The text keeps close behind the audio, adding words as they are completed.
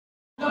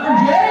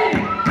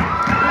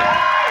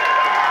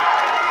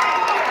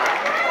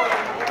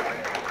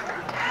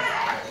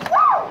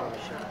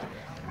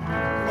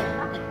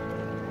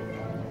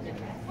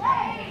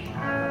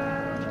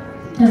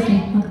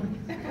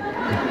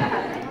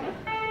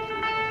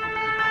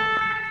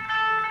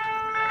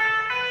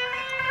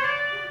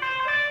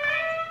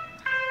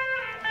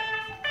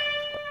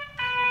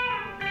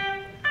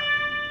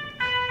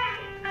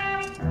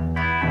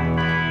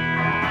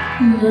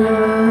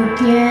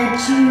Look at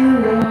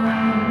you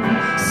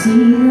all,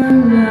 see the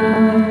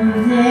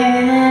love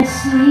there that's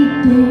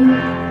sleeping,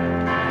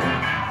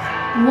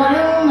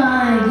 while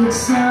my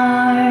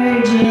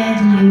guitar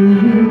gently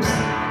weeps.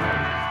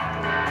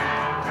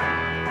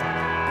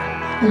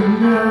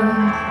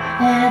 Look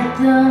at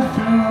the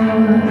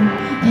floor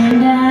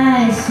and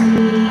I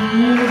see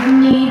it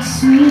needs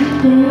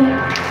sweeping.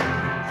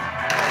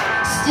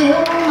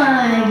 Still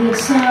my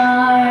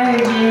guitar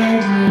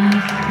gently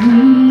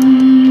weeps.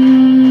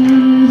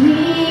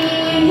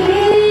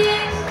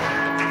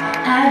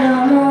 I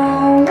don't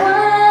know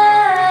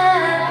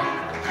why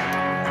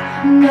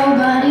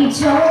nobody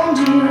told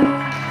you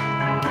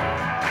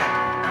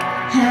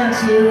how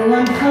to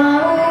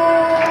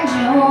unfold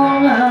your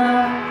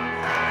love.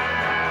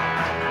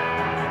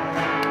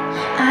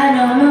 I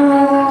don't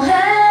know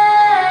how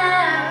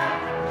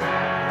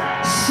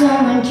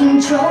someone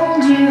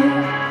controlled you.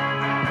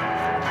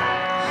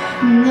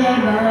 They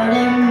bought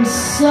and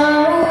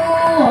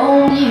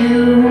sold you.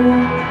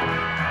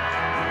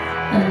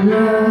 I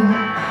look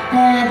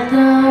at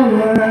the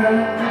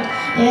world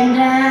and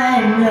I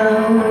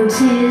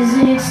notice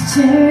it's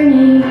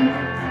turning,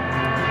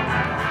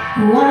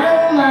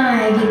 while my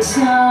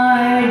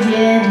guitar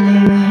gently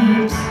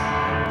weeps.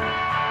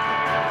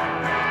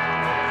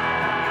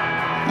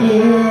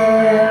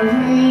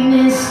 Every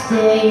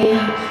mistake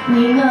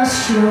we must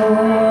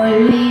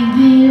surely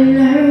be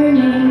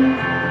learning.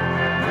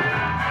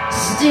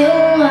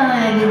 Still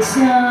my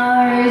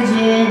guitar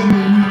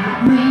gently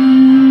weeps.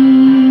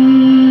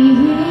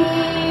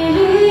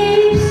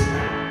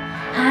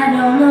 I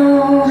don't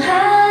know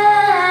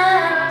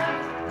how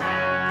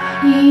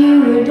you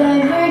were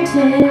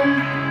diverted,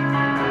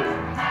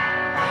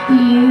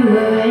 you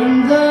were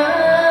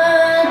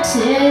invited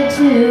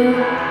to.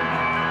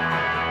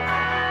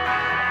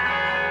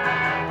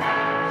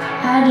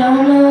 I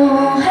don't know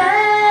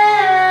how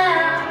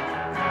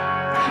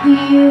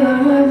you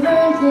were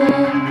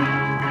diverted.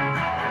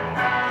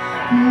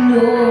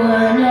 No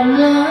one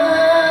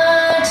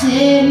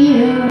allotted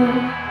you.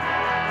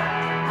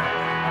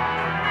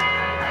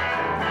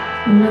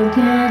 Look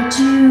at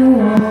you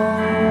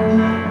all.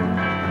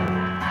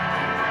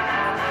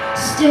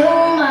 Still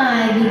my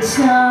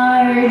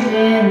guitar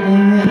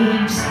gently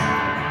weeps.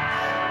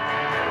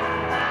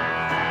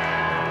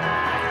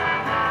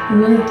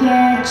 Look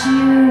at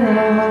you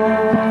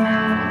all.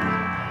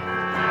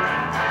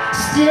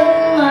 Still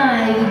my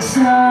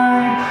guitar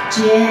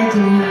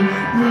gently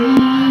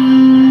weeps.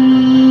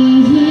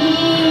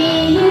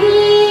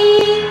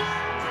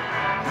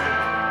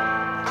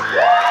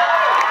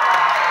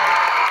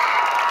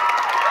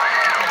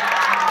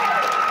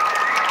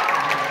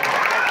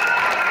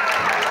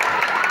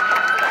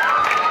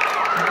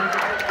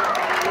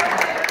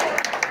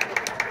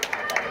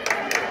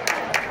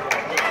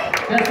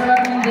 That's what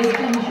I'm going to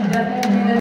do.